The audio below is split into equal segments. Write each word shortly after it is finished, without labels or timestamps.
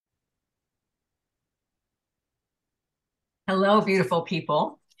Hello, beautiful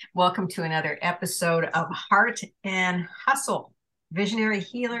people. Welcome to another episode of Heart and Hustle, Visionary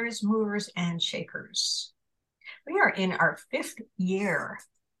Healers, Movers, and Shakers. We are in our fifth year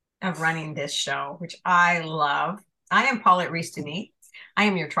of running this show, which I love. I am Paulette Reese-Denis. I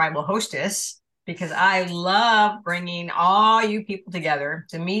am your tribal hostess because I love bringing all you people together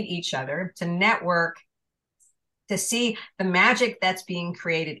to meet each other, to network, to see the magic that's being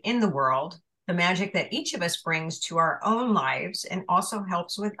created in the world, the magic that each of us brings to our own lives and also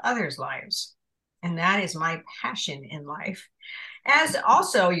helps with others' lives. And that is my passion in life. As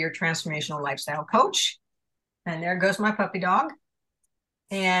also your transformational lifestyle coach. And there goes my puppy dog.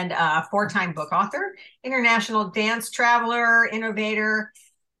 And a four-time book author, international dance traveler, innovator,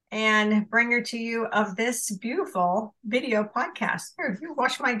 and bringer to you of this beautiful video podcast. Here, you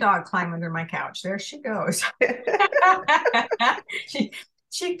watch my dog climb under my couch. There she goes.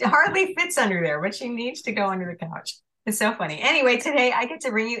 she hardly fits under there, but she needs to go under the couch. It's so funny. Anyway, today I get to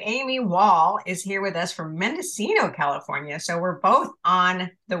bring you Amy Wall is here with us from Mendocino, California. So we're both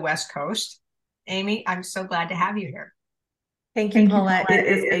on the West Coast. Amy, I'm so glad to have you here. Thank you, Paulette. It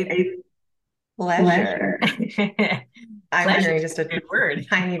is a pleasure. I'm hearing just a good word.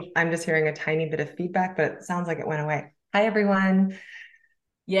 I'm just hearing a tiny bit of feedback, but it sounds like it went away. Hi, everyone.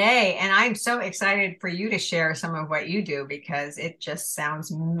 Yay. And I'm so excited for you to share some of what you do because it just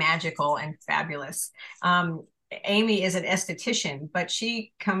sounds magical and fabulous. Amy is an esthetician, but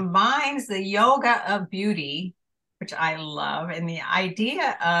she combines the yoga of beauty, which I love, and the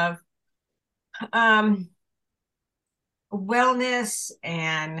idea of wellness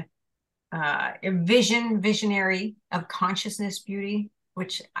and visionary of consciousness beauty,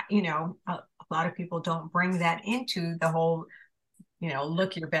 which, a lot of people don't bring that into the whole,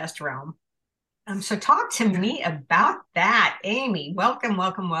 look your best realm. So talk to me about that, Amy. Welcome,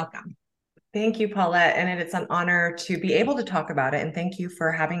 welcome, welcome. Thank you, Paulette. And it's an honor to be able to talk about it. And thank you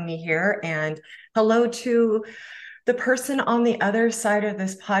for having me here. And hello to the person on the other side of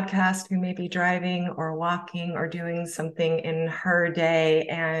this podcast who may be driving or walking or doing something in her day.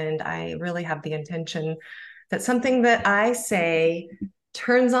 And I really have the intention that something that I say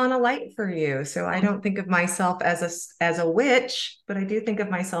turns on a light for you. So I don't think of myself as a witch, but I do think of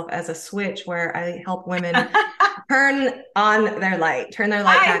myself as a switch where I help women turn their light back on.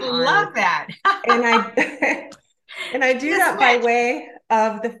 I love that. and I do that by way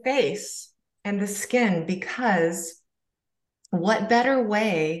of the face and the skin, because what better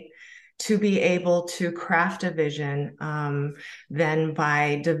way to be able to craft a vision than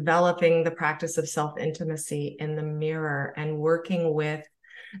by developing the practice of self-intimacy in the mirror and working with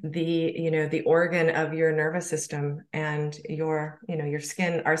the organ of your nervous system and your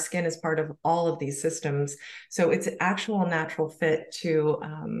skin. Our skin is part of all of these systems. So it's an actual natural fit to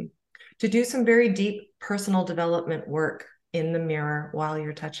do some very deep personal development work in the mirror while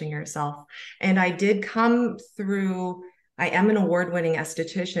you're touching yourself. And I am an award-winning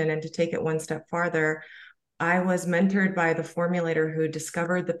esthetician, and to take it one step farther, I was mentored by the formulator who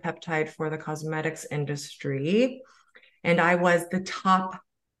discovered the peptide for the cosmetics industry. And I was the top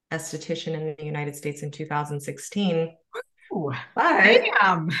esthetician in the United States in 2016. Ooh,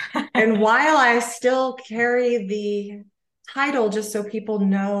 and while I still carry the title, just so people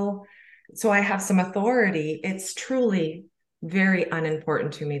know, so I have some authority, it's truly very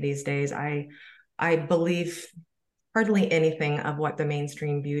unimportant to me these days. I believe hardly anything of what the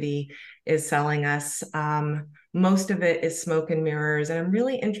mainstream beauty is selling us. Most of it is smoke and mirrors. And I'm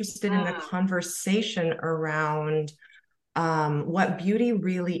really interested in the conversation around what beauty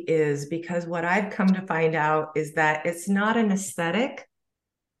really is, because what I've come to find out is that it's not an aesthetic.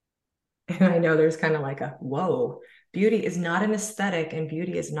 And I know there's kind of like a, whoa, beauty is not an aesthetic and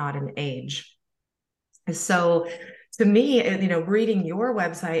beauty is not an age. So to me, reading your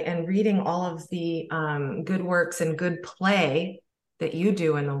website and reading all of the good works and good play that you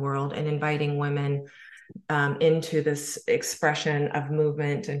do in the world and inviting women into this expression of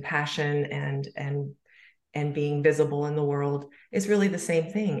movement and passion and being visible in the world is really the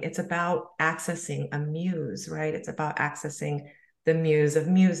same thing. It's about accessing a muse, right? It's about accessing the muse of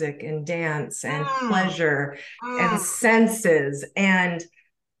music and dance and pleasure and senses, and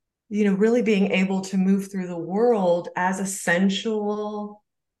really being able to move through the world as a sensual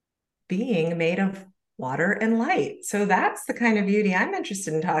being made of water and light. So that's the kind of beauty I'm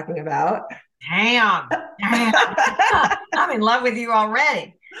interested in talking about. Damn. I'm in love with you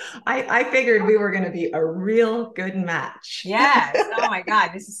already. I figured we were going to be a real good match. Yes. Oh my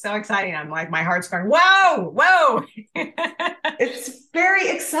God. This is so exciting. I'm like, my heart's going, whoa. It's very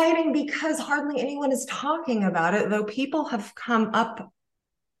exciting because hardly anyone is talking about it, though people have come up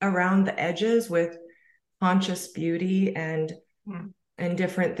around the edges with conscious beauty Mm. and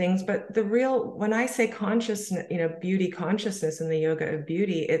different things. But when I say consciousness, beauty consciousness in the yoga of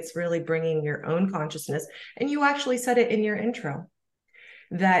beauty, it's really bringing your own consciousness. And you actually said it in your intro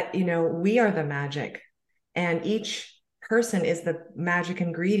that, we are the magic, and each person is the magic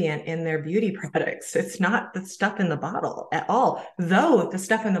ingredient in their beauty products. It's not the stuff in the bottle at all, though the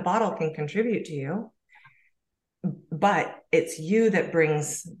stuff in the bottle can contribute to you, but it's you that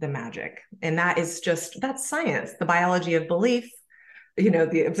brings the magic. And that's science, the biology of belief,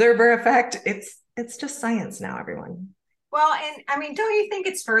 the observer effect. It's just science now, everyone. Well, and I mean, don't you think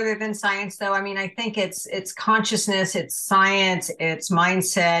it's further than science, though? I mean, I think it's consciousness, it's science, it's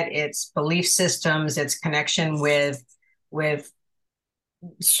mindset, it's belief systems, it's connection with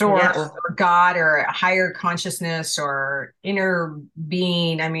source Yeah, or God or a higher consciousness or inner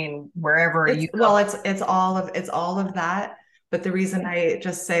being. I mean, wherever you go. it's all of that. But the reason I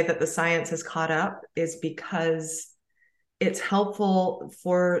just say that the science has caught up is because it's helpful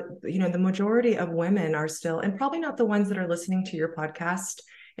for, the majority of women are still, and probably not the ones that are listening to your podcast.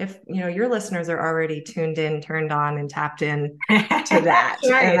 If, your listeners are already tuned in, turned on, and tapped in to that.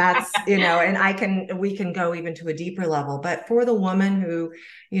 And Right. that's, and we can go even to a deeper level. But for the woman who,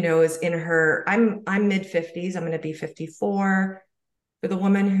 is in I'm mid 50s, I'm going to be 54. For the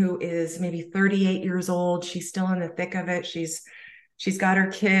woman who is maybe 38 years old, she's still in the thick of it. She's got her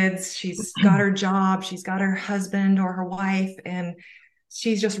kids, she's got her job, she's got her husband or her wife, and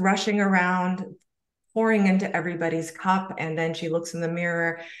she's just rushing around, pouring into everybody's cup. And then she looks in the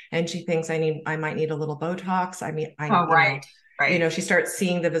mirror and she thinks, I might need a little Botox. I mean, Oh, right. Right. she starts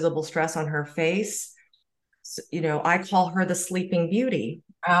seeing the visible stress on her face. So, I call her the sleeping beauty.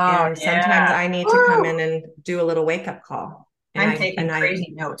 Oh, And sometimes yeah. I need to come Woo! in and do a little wake up call. And I'm I taking and I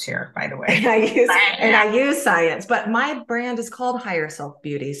crazy notes here, by the and way. I use science, but my brand is called Higher Self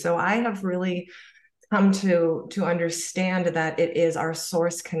Beauty. So I have really come to understand that it is our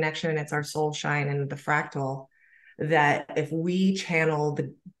source connection, it's our soul shine and the fractal, that if we channel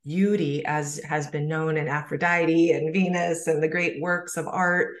the beauty as has been known in Aphrodite and Venus and the great works of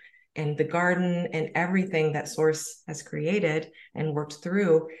art and the garden and everything that source has created and worked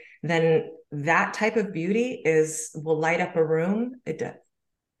through, then that type of beauty will light up a room. It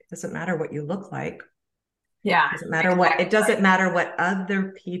doesn't matter what you look like. Yeah, It exactly doesn't matter what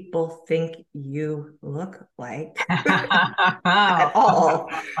other people think you look like right. at all.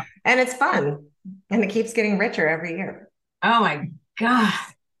 And it's fun. And it keeps getting richer every year. Oh my God.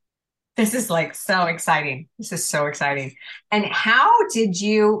 This is like so exciting. This is so exciting. And how did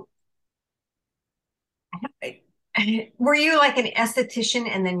you, were you like an esthetician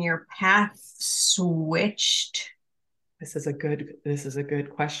and then your path switched? This is a good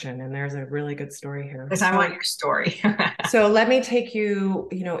question. And there's a really good story here. Because I want your story. So let me take you,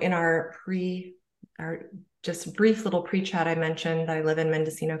 in our just brief little pre-chat. I mentioned I live in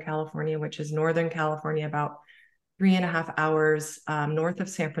Mendocino, California, which is Northern California, about 3.5 hours north of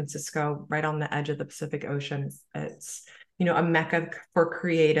San Francisco, right on the edge of the Pacific Ocean. It's a mecca for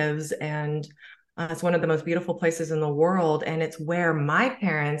creatives, and it's one of the most beautiful places in the world. And it's where my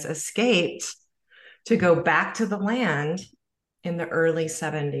parents escaped to go back to the land in the early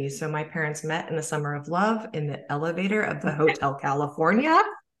 70s. So my parents met in the summer of love in the elevator of the Hotel California.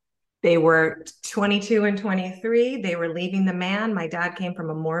 They were 22 and 23. They were leaving the man. My dad came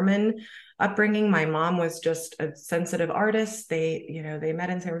from a Mormon upbringing. My mom was just a sensitive artist. They met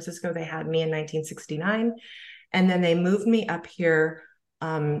in San Francisco. They had me in 1969. And then they moved me up here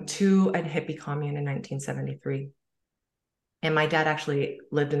to a hippie commune in 1973. And my dad actually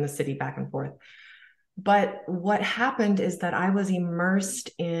lived in the city back and forth. But what happened is that I was immersed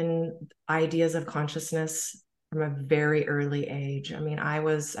in ideas of consciousness from a very early age. I mean,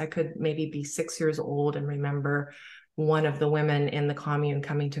 I could maybe be 6 years old and remember one of the women in the commune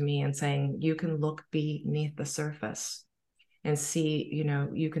coming to me and saying, you can look beneath the surface and see,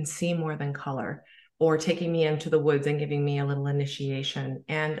 you can see more than color, or taking me into the woods and giving me a little initiation.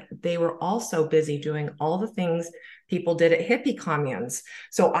 And they were also busy doing all the things people did at hippie communes.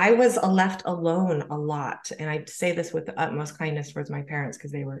 So I was left alone a lot. And I say this with the utmost kindness towards my parents,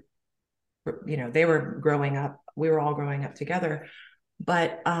 because they were growing up. We were all growing up together.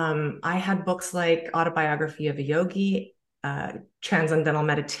 But I had books like Autobiography of a Yogi, Transcendental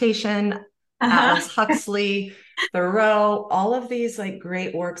Meditation, Uh-huh. Atlas Huxley, Thoreau, all of these like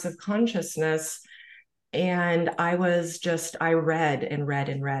great works of consciousness. And I read and read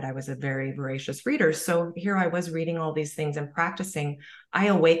and read. I was a very voracious reader. So here I was reading all these things and practicing. I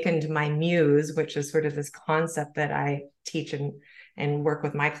awakened my muse, which is sort of this concept that I teach and work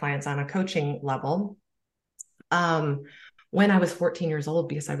with my clients on a coaching level. when I was 14 years old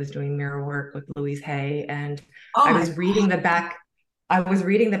because I was doing mirror work with Louise Hay, and Oh I my was reading the back. I was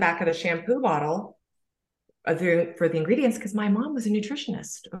reading the back of the shampoo bottle for the ingredients because my mom was a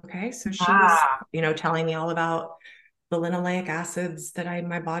nutritionist. Okay, so she was, God. telling me all about the linoleic acids that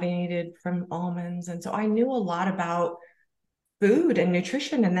my body needed from almonds, and so I knew a lot about food and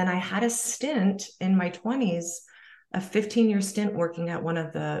nutrition. And then I had a stint in my 20s, a 15-year stint working at one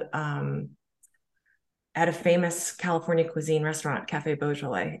of the at a famous California cuisine restaurant, Cafe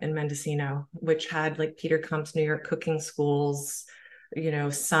Beaujolais in Mendocino, which had like Peter Kump's New York cooking schools.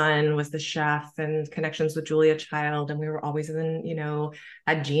 Son was the chef and connections with Julia Child. And we were always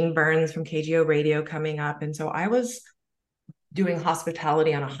had Gene Burns from KGO Radio coming up. And so I was doing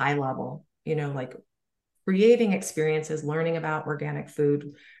hospitality on a high level, like creating experiences, learning about organic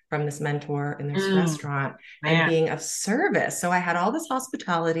food from this mentor in this restaurant and Man. being of service. So I had all this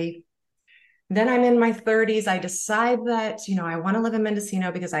hospitality. Then I'm in my 30s. I decide that, I want to live in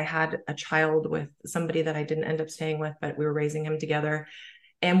Mendocino because I had a child with somebody that I didn't end up staying with, but we were raising him together.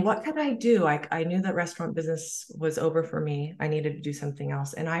 And what could I do? I knew that restaurant business was over for me. I needed to do something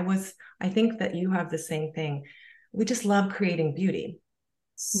else. And I think that you have the same thing. We just love creating beauty.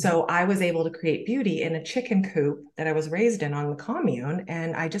 So I was able to create beauty in a chicken coop that I was raised in on the commune.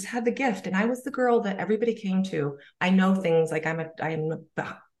 And I just had the gift. And I was the girl that everybody came to. I know things like I'm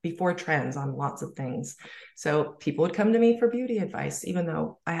before trends on lots of things. So people would come to me for beauty advice, even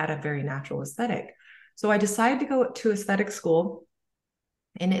though I had a very natural aesthetic. So I decided to go to aesthetic school.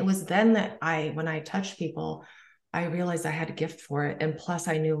 And it was then that when I touched people, I realized I had a gift for it. And plus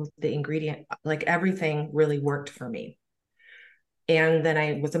I knew the ingredient, like everything really worked for me. And then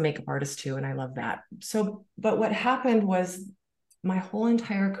I was a makeup artist too, and I love that. So, but what happened was my whole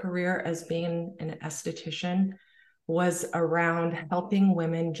entire career as being an esthetician was around helping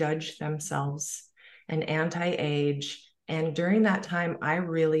women judge themselves and anti-age. And during that time, I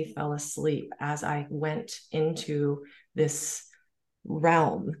really fell asleep as I went into this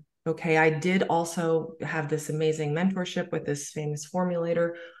realm. Okay, I did also have this amazing mentorship with this famous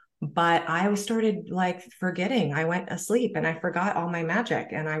formulator, but I started like forgetting. I went asleep and I forgot all my magic.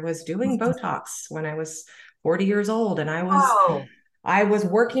 And I was doing Botox when I was 40 years old, and Oh, I was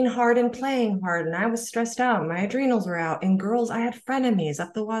working hard and playing hard, and I was stressed out. My adrenals were out. And girls, I had frenemies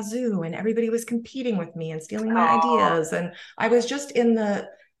up the wazoo, and everybody was competing with me and stealing my oh. ideas. And I was just in the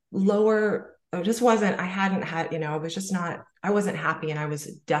lower, I just wasn't, I hadn't had, I was just not, I wasn't happy, and I was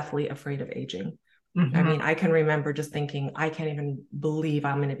deathly afraid of aging. I Mhm. mean, I can remember just thinking, I can't even believe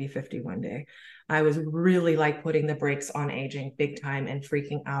I'm going to be 50 one day. I was really like putting the brakes on aging big time and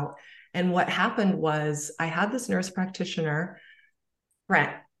freaking out. And what happened was I had this nurse practitioner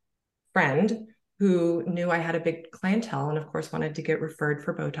friend, friend who knew I had a big clientele and, of course, wanted to get referred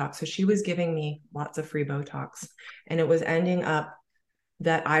for Botox. So she was giving me lots of free Botox. And it was ending up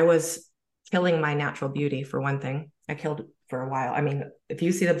that I was killing my natural beauty, for one thing. I killed for a while. I mean, if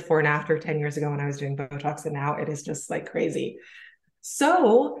you see the before and after 10 years ago when I was doing Botox and now, it is just like crazy.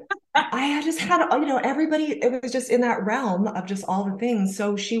 So I just had, everybody, it was just in that realm of just all the things.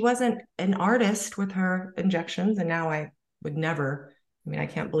 So she wasn't an artist with her injections. And now I would never, I mean, I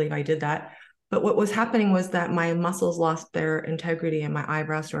can't believe I did that. But what was happening was that my muscles lost their integrity and my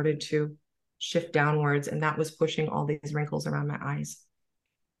eyebrows started to shift downwards. And that was pushing all these wrinkles around my eyes.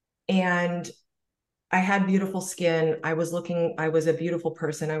 And I had beautiful skin. I was a beautiful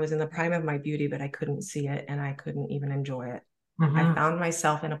person. I was in the prime of my beauty, but I couldn't see it and I couldn't even enjoy it. I Mhm. found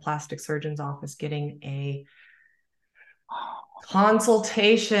myself in a plastic surgeon's office getting a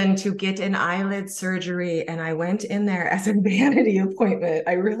consultation to get an eyelid surgery. And I went in there as a vanity appointment.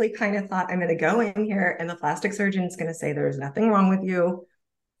 I really kind of thought I'm going to go in here and the plastic surgeon's going to say, there's nothing wrong with you.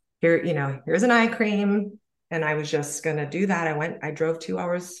 Here, here's an eye cream. And I was just going to do that. I drove 2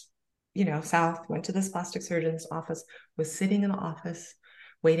 hours, south, went to this plastic surgeon's office, was sitting in the office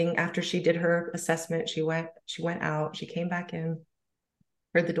waiting after she did her assessment. She went out, she came back in,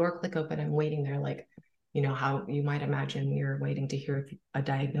 heard the door click open and waiting there like, how you might imagine you're waiting to hear a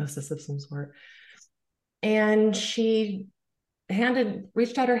diagnosis of some sort. And she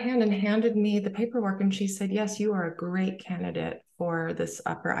reached out her hand and handed me the paperwork. And she said, yes, you are a great candidate for this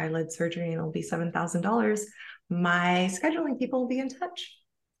upper eyelid surgery and it'll be $7,000. My scheduling people will be in touch.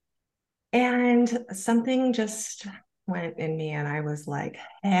 And something just went in me and I was like,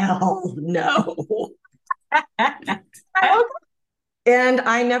 hell no. And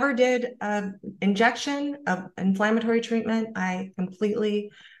I never did an injection of inflammatory treatment. I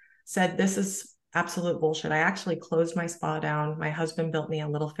completely said, this is absolute bullshit. I actually closed my spa down. My husband built me a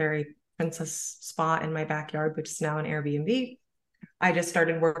little fairy princess spa in my backyard, which is now an Airbnb. I just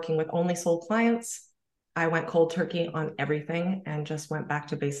started working with only sold clients. I went cold turkey on everything and just went back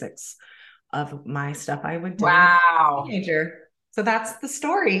to basics of my stuff I would do as a Wow. teenager. So that's the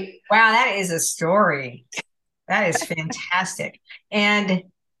story. Wow, that is a story. That is fantastic. And,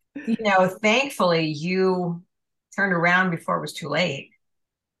 thankfully you turned around before it was too late.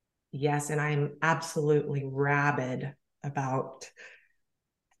 Yes, and I'm absolutely rabid about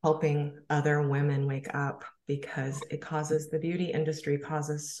helping other women wake up because the beauty industry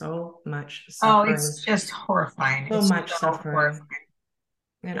causes so much Oh, suffering, it's just horrifying. so It's much so suffering. horrifying.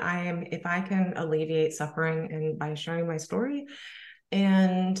 And if I can alleviate suffering and by sharing my story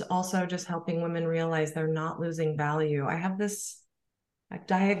and also just helping women realize they're not losing value. I've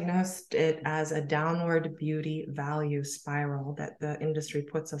diagnosed it as a downward beauty value spiral that the industry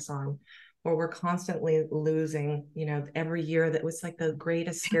puts us on, where we're constantly losing, every year. That was like the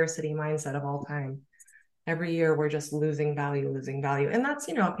greatest scarcity mindset of all time. Every year we're just losing value, losing value. And that's,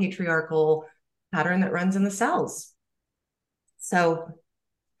 a patriarchal pattern that runs in the cells. So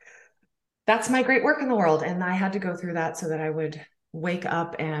that's my great work in the world. And I had to go through that so that I would wake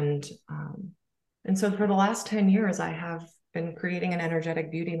up. And so for the last 10 years, I have been creating an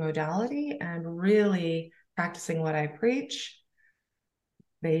energetic beauty modality and really practicing what I preach.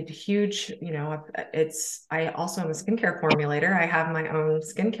 Made huge, I also am a skincare formulator. I have my own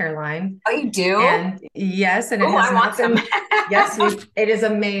skincare line. Oh, you do? And yes, and it Oh, has I want not some. been, yes, it is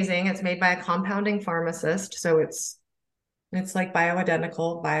amazing. It's made by a compounding pharmacist. So it's like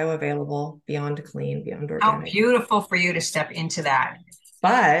bioidentical, bioavailable, beyond clean, beyond How organic. beautiful for you to step into that.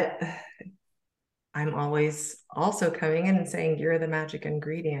 But I'm always also coming in and saying, you're the magic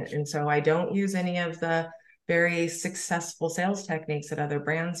ingredient. And so I don't use any of the very successful sales techniques that other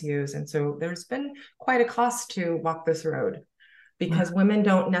brands use. And so there's been quite a cost to walk this road because women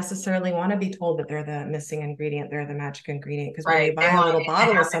don't necessarily want to be told that they're the missing ingredient, they're the magic ingredient. Because when we Right. They buy a want little it to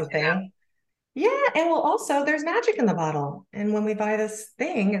bottle of happen to them. something, yeah, and well, also there's magic in the bottle. And when we buy this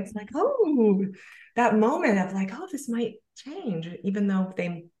thing, it's like, oh, that moment of like, oh, this might change, even though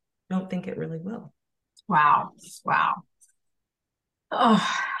they don't think it really will. Wow. Wow. Oh,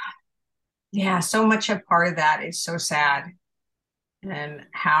 yeah. So much a part of that is so sad. And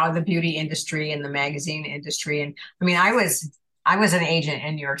how the beauty industry and the magazine industry. And I mean, I was an agent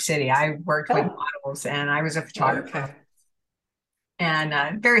in New York City. I worked with Oh, models and I was a photographer okay.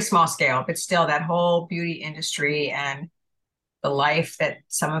 and very small scale, but still that whole beauty industry and the life that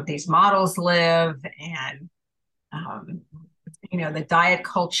some of these models live and um, the diet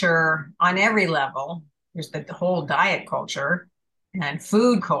culture on every level. There's the whole diet culture and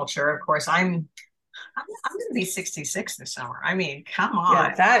food culture. Of course, I'm going to be 66 this summer. I mean, come on.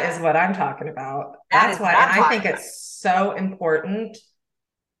 Yeah, that is what I'm talking about. That That's is what why, and I'm I talking think it's so important.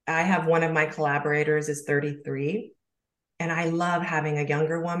 I have one of my collaborators is 33, and I love having a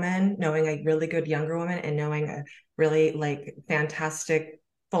younger woman, knowing a really good younger woman, and knowing a really like fantastic,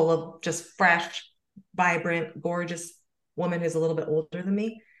 full of just fresh, vibrant, gorgeous woman who's a little bit older than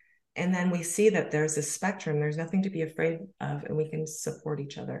me. And then we see that there's this spectrum. There's nothing to be afraid of, and we can support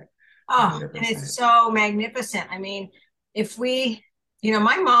each other Oh, and it's 100%. so magnificent. I mean, if we,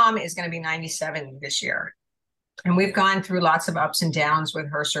 my mom is going to be 97 this year, and we've gone through lots of ups and downs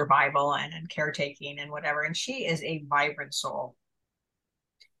with her survival and caretaking and whatever. And she is a vibrant soul.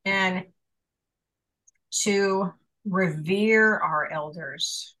 And to revere our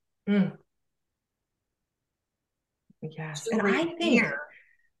elders, Mm, yes. to And revere.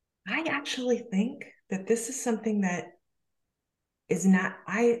 I actually think that this is something that is not,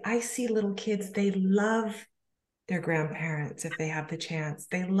 I see little kids, they love their grandparents if they have the chance.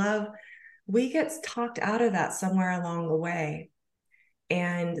 We get talked out of that somewhere along the way.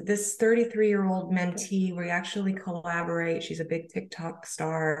 And this 33-year-old mentee, we actually collaborate. She's a big TikTok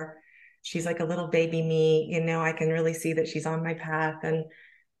star. She's like a little baby me. I can really see that she's on my path. And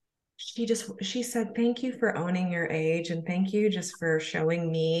she said, thank you for owning your age. And thank you just for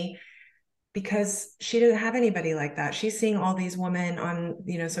showing me, because she didn't have anybody like that. She's seeing all these women on,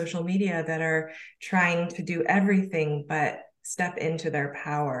 social media that are trying to do everything but step into their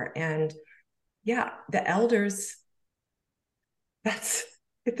power. And yeah, the elders, it's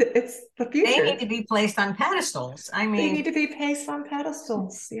the They need future. to be placed on pedestals. I They mean, need to be placed on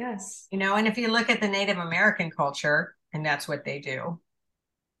pedestals. Yes. and if you look at the Native American culture, and that's what they do,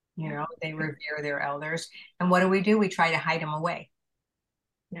 they revere their elders. And what do? We try to hide them away.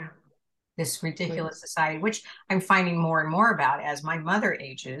 Yeah. This ridiculous Please. society, which I'm finding more and more about as my mother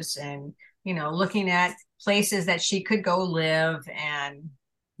ages and, looking at places that she could go live and,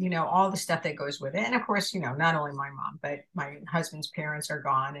 all the stuff that goes with it. And of course, not only my mom, but my husband's parents are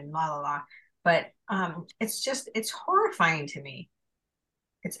gone and la la la. But it's horrifying to me.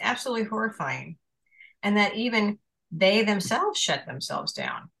 It's absolutely horrifying. and that even they themselves shut themselves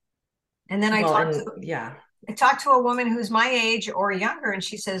down. And then Well, and yeah, I talked to a woman who's my age or younger, and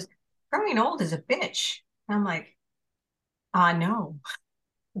she says, growing old is a bitch. And I'm like, no,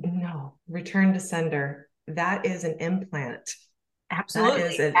 no, return to sender. That is an implant.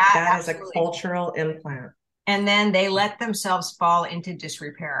 absolutely. That is a Absolutely. cultural implant. And then they let themselves fall into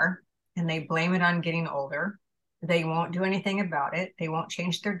disrepair and they blame it on getting older. They won't do anything about it. They won't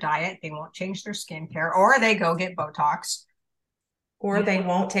change their diet. They won't change their skincare, or they go get Botox. Or they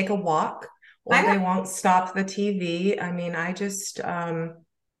won't take a walk, I or know. they won't stop the TV. I mean, I just And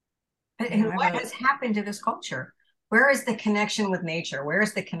what has happened to this culture? Where is the connection with nature? Where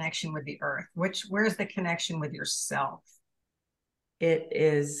is the connection with the earth? Where is the connection with yourself? it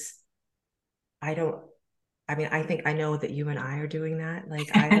is, I don't, I mean, I think I know that you and I are doing that.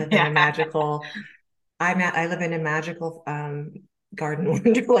 Like I live in Yeah. a magical, I live in a magical garden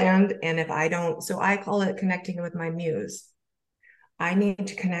wonderland. And if I don't, so I call it connecting with my muse. I need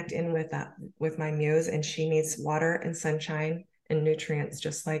to connect in with my muse, and she needs water and sunshine and nutrients,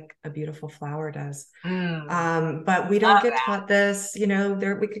 just like a beautiful flower does. Mm, But we don't love get that. taught this.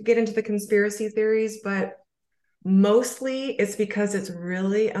 There we could get into the conspiracy theories, but mostly it's because it's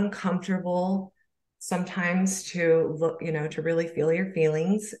really uncomfortable sometimes to look, to really feel your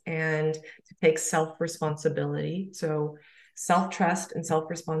feelings and to take self responsibility. So self trust and self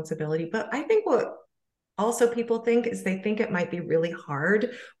responsibility. But I think what also people think is they think it might be really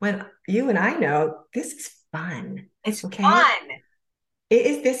hard when you and I know this is fun. It's Okay. fun.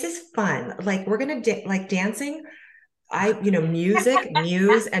 This is fun. Like we're going to like dancing. Music,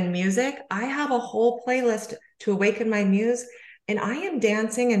 muse and music. I have a whole playlist to awaken my muse, and I am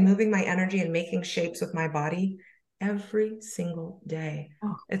dancing and moving my energy and making shapes with my body every single day.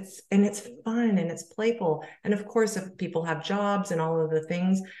 Oh, It's fun and it's playful. And of course, if people have jobs and all of the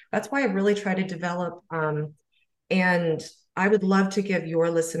things, that's why I really try to develop and I would love to give your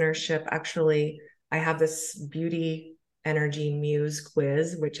listenership actually, I have this beauty energy muse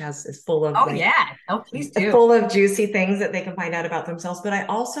quiz, which is full of oh like yeah. Oh, please do. full of juicy things that they can find out about themselves. But I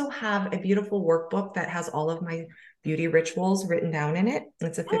also have a beautiful workbook that has all of my beauty rituals written down in it.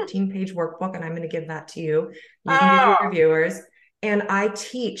 It's a Mm. 15-page workbook, and I'm going to give that to you. You can give your Oh, viewers. And I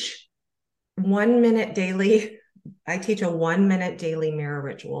teach 1 minute daily. I teach a 1 minute daily mirror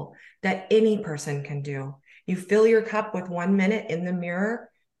ritual that any person can do. You fill your cup with 1 minute in the mirror.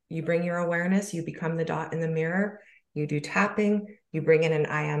 You bring your awareness. You become the dot in the mirror. You do tapping. You bring in an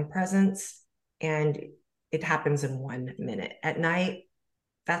I am presence, and it happens in 1 minute. At night,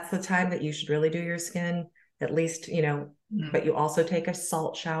 that's the time that you should really do your skin, at least, mm. but you also take a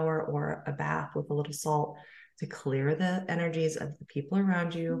salt shower or a bath with a little salt to clear the energies of the people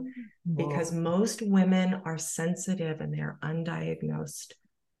around you, because Whoa. most women are sensitive and they're undiagnosed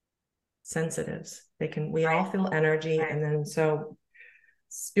sensitives. We all Right, feel energy. right. And then, so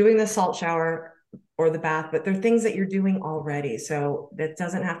doing the salt shower or the bath, but they're things that you're doing already. So that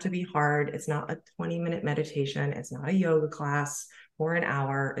doesn't have to be hard. It's not a 20-minute meditation. It's not a yoga class or an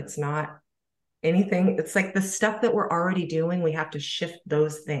hour. It's not anything. It's like the stuff that we're already doing. We have to shift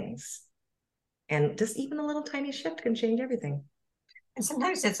those things. And just even a little tiny shift can change everything. And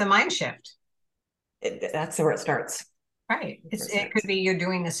sometimes it's a mind shift. That's where it starts. Right. That's where it It could starts. be you're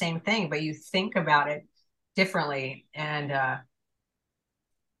doing the same thing, but you think about it differently. And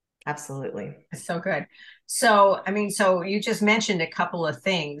Absolutely. it's so good. So, I mean, so you just mentioned a couple of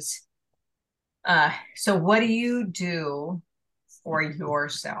things. So what do you do for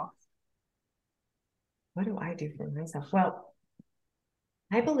yourself? What do I do for myself? Well,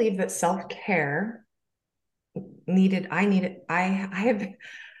 I believe that self-care I have,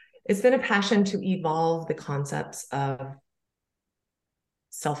 it's been a passion to evolve the concepts of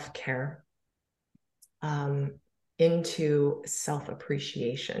self-care um, into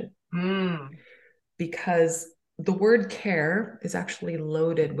self-appreciation, Mm. because the word care is actually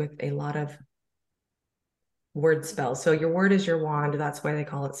loaded with a lot of word spells. So your word is your wand. That's why they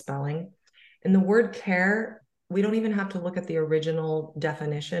call it spelling. And the word care, we don't even have to look at the original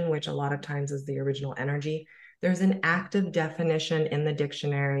definition, which a lot of times is the original energy. There's an active definition in the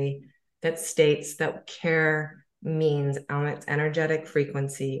dictionary that states that care means on its energetic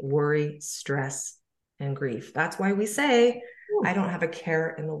frequency, worry, stress, and grief. That's why we say, I don't have a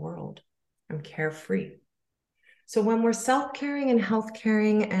care in the world. I'm carefree. So when we're self-caring and health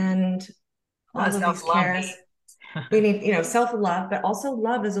caring and all of these Self-love cares, we need, self-love, but also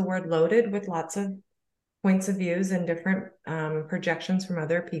love is a word loaded with lots of points of views and different projections from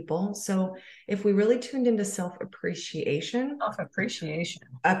other people. So if we really tuned into self-appreciation, self-appreciation.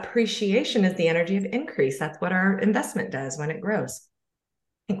 appreciation is the energy of increase. That's what our investment does when it grows.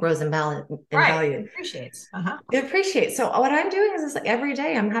 it grows in Right. value. It appreciates. Uh-huh. It appreciates. So what I'm doing is like every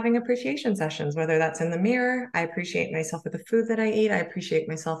day I'm having appreciation sessions, whether that's in the mirror. I appreciate myself with the food that I eat. I appreciate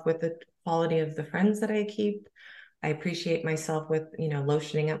myself with the quality of the friends that I keep. I appreciate myself with,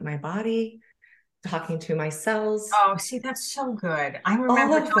 lotioning up my body, talking to my cells, Oh, see, that's so good. I all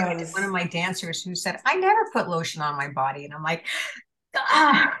remember of talking to one of those. my dancers who said, I never put lotion on my body. And I'm like,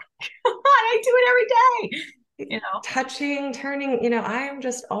 ah, come on, I do it every day. Touching, turning, I am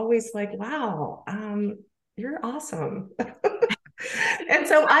just always like, wow, you're awesome. And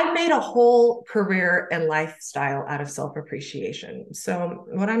so I've made a whole career and lifestyle out of self-appreciation. So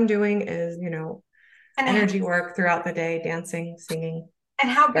what I'm doing is, And energy work throughout the day, dancing, singing,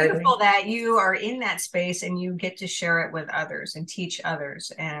 And how beautiful gardening. that you are in that space and you get to share it with others and teach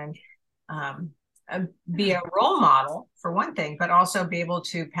others and um, be Yeah, a role model for one thing, but also be able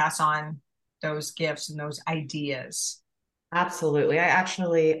to pass on those gifts and those ideas. absolutely. I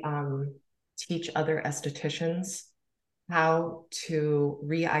actually teach other estheticians how to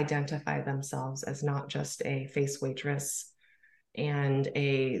re-identify themselves as not just a face waitress and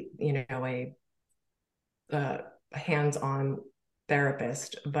a hands-on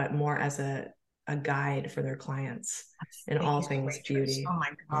therapist, but more as a guide for their clients in all Face things waitress. Oh beauty, my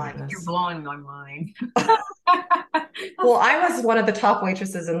God, you're wellness. blowing my mind. Well, I was one of the top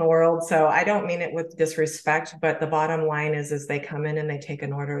waitresses in the world, so I don't mean it with disrespect, but the bottom line is they come in and they take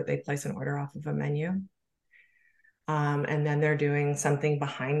an order, they place an order off of a menu. And then they're doing something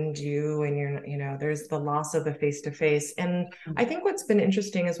behind you, and there's the loss of the face to face. And I think what's been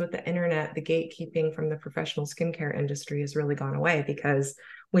interesting is with the internet, the gatekeeping from the professional skincare industry has really gone away because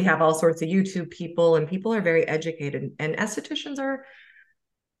we have all sorts of YouTube people, and people are very educated, and estheticians are,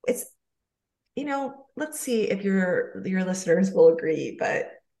 it's, let's see if your listeners will agree, but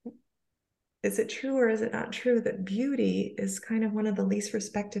is it true or is it not true that beauty is kind of one of the least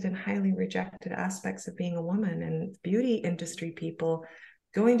respected and highly rejected aspects of being a woman? And beauty industry people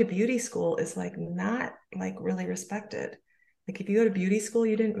going to beauty school is like not like really respected. Like if you go to beauty school,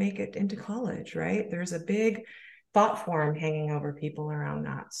 you didn't make it into college, right? There's a big thought form hanging over people around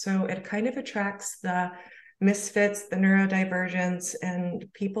that. So it kind of attracts the misfits, the neurodivergents, and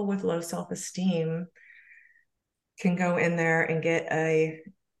people with low self-esteem can go in there and get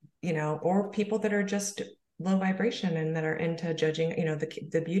or people that are just low vibration and that are into judging.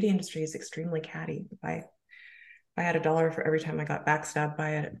 The beauty industry is extremely catty. If I had $1 for every time I got backstabbed by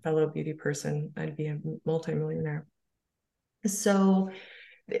a fellow beauty person, I'd be a multimillionaire. So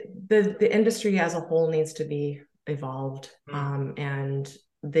the industry as a whole needs to be evolved. And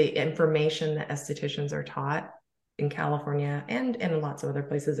the information that estheticians are taught in California and in lots of other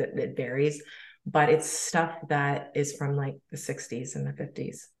places, it varies, but it's stuff that is from like the 60s and the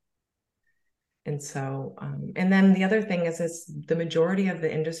 50s. And so, and then the other thing is the majority of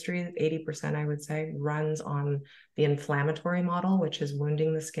the industry, 80%, I would say, runs on the inflammatory model, which is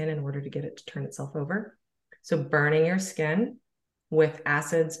wounding the skin in order to get it to turn itself over. So burning your skin with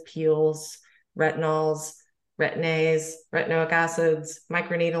acids, peels, retinols, retin-A's, retinoic acids,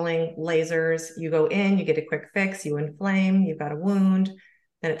 microneedling, lasers. You go in, you get a quick fix, you inflame, you've got a wound.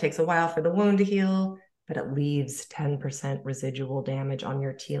 Then it takes a while for the wound to heal, but it leaves 10% residual damage on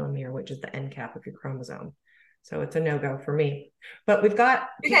your telomere, which is the end cap of your chromosome. So it's a no-go for me. But we've got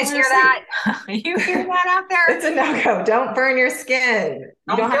You people guys that are hear asleep. that? You hear that out there? It's a no-go. Don't burn your skin. You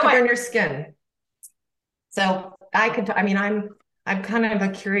Don't don't do have to it. burn your skin. So I'm kind of a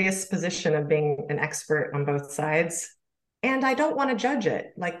curious position of being an expert on both sides. And I don't want to judge it.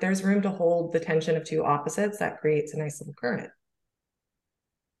 Like there's room to hold the tension of two opposites that creates a nice little current.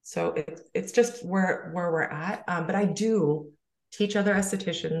 So it's just where we're at. But I do teach other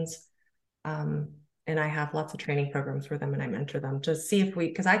estheticians, and I have lots of training programs for them, and I mentor them to see if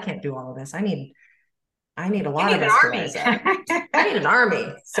because I can't do all of this. I need a You lot need of an us to army. rise up. I need an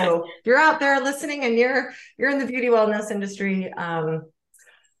army. So if you're out there listening and you're in the beauty wellness industry,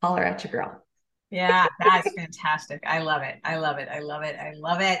 holler at your girl. Yeah, that's fantastic. I love it. I love it. I love it. I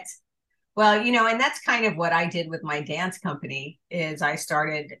love it. Well, and that's kind of what I did with my dance company is I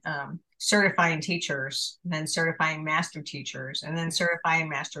started certifying teachers, and then certifying master teachers, and then certifying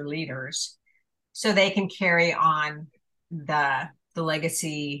master leaders so they can carry on the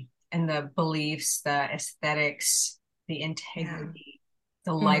legacy and the beliefs, the aesthetics, the Yeah. integrity,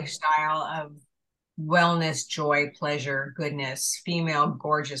 the Mm. lifestyle of wellness, joy, pleasure, goodness, female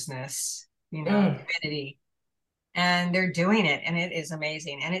gorgeousness, Mm. divinity. And they're doing it, and it is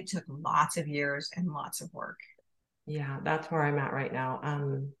amazing. And it took lots of years and lots of work, Yeah, that's where I'm at right now.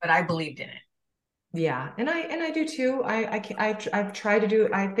 but I believed in it. Yeah, and I do too. I've tried to do.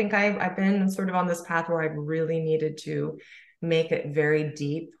 I think I've been sort of on this path where I've really needed to make it very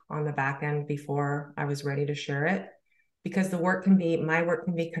deep on the back end before I was ready to share it, because my work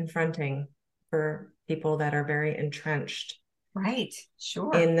can be confronting for people that are very entrenched Right.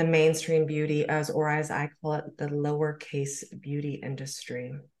 Sure. in the mainstream beauty, or as I call it, the lowercase beauty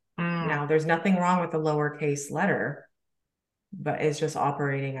industry. Mm. Now, there's nothing wrong with the lowercase letter, but it's just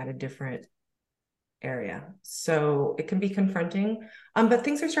operating at a different area. So it can be confronting. But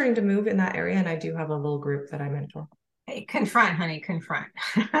things are starting to move in that area. And I do have a little group that I mentor. Hey, confront, honey, confront.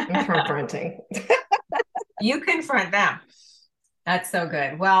 I'm confronting. You confront them. That's so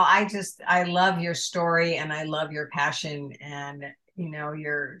good. Well, I love your story and I love your passion and,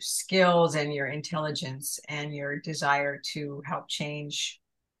 your skills and your intelligence and your desire to help change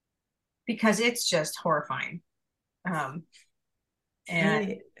because it's just horrifying. Um, and,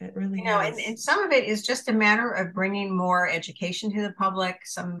 It really and is. some of it is just a matter of bringing more education to the public.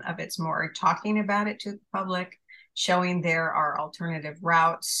 Some of it's more talking about it to the public, showing there are alternative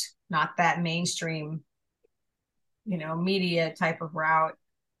routes, not that mainstream, media type of route.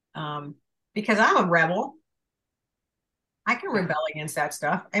 Um, because I'm a rebel. I can Yeah. rebel against that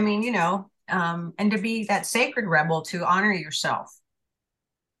stuff. I mean, and to be that sacred rebel to honor yourself.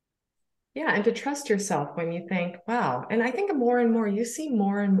 Yeah, and to trust yourself when you think, wow. And I think more and more you see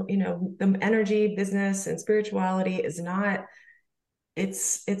more and the energy, business, and spirituality is not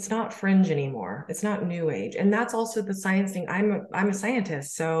it's not fringe anymore. It's not new age. And that's also the science thing. I'm a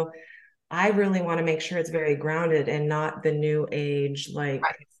scientist, so I really want to make sure it's very grounded and not the new age, like,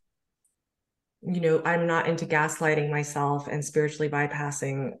 Right. I'm not into gaslighting myself and spiritually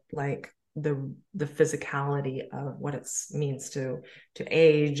bypassing like the physicality of what it means to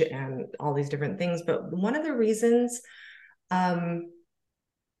age and all these different things. But one of the reasons, I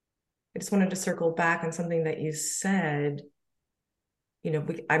just wanted to circle back on something that you said. We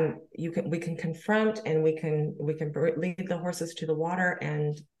can confront and we can lead the horses to the water,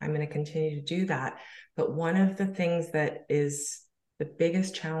 and I'm going to continue to do that. But one of the things that is the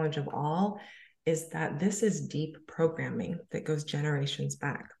biggest challenge of all is that this is deep programming that goes generations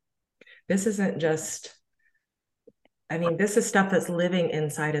back. This isn't just, this is stuff that's living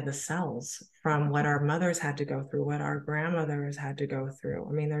inside of the cells from what our mothers had to go through, what our grandmothers had to go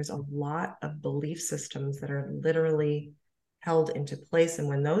through. There's a lot of belief systems that are literally held into place. And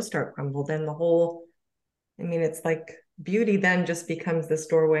when those start crumble, then it's like beauty then just becomes this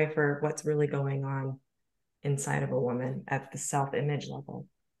doorway for what's really going on inside of a woman at the self-image level.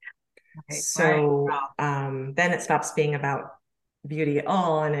 Right. Right. So Wow. then it stops being about beauty at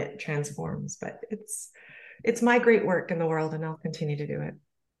all and it transforms. But it's my great work in the world, and I'll continue to do it.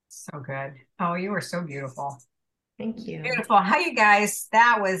 So good. Oh, you were so beautiful. Thank you. Beautiful. How you guys,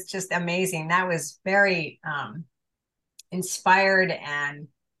 that was just amazing. That was very inspired and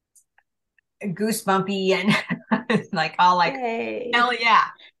goosebumpy and like all like, hell Yay. yeah,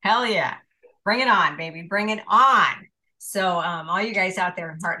 hell yeah. Bring it on, baby. Bring it on. So all you guys out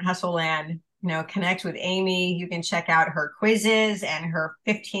there in Heart and Hustle Land, connect with Amy. You can check out her quizzes and her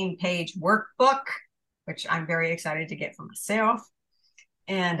 15-page workbook, which I'm very excited to get for myself.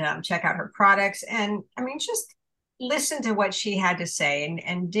 And check out her products. And just listen to what she had to say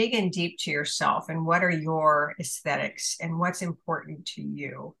and dig in deep to yourself and what are your aesthetics and what's important to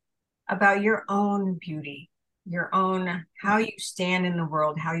you about your own beauty, your own, how you stand in the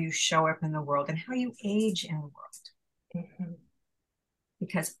world, how you show up in the world, and how you age in the world. Mhm.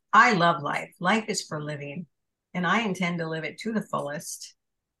 Because I love life. Life is for living, and I intend to live it to the fullest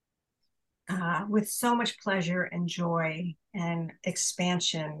with so much pleasure and joy and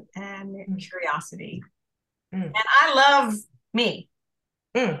expansion and Mm. curiosity. Mm. And I love me.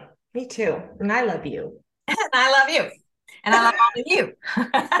 Me too. And I love you. And I love you. And I love all of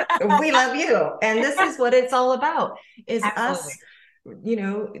you. We love you. And this is what it's all about, is Absolutely.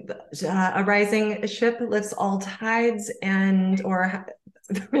 us, a rising ship lifts all tides, and or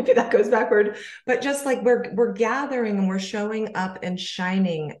maybe that goes backward, but just like we're gathering and we're showing up and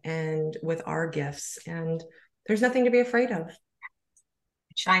shining and with our gifts, and there's nothing to be afraid of.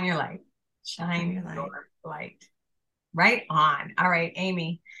 Shine your light. Shine Shine your light. your light. Right on. All right,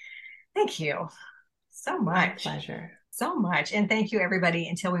 Amy. Thank you so My much. pleasure. So much. And thank you, everybody.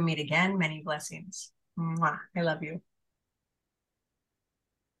 Until we meet again, many blessings. Mwah. I love you.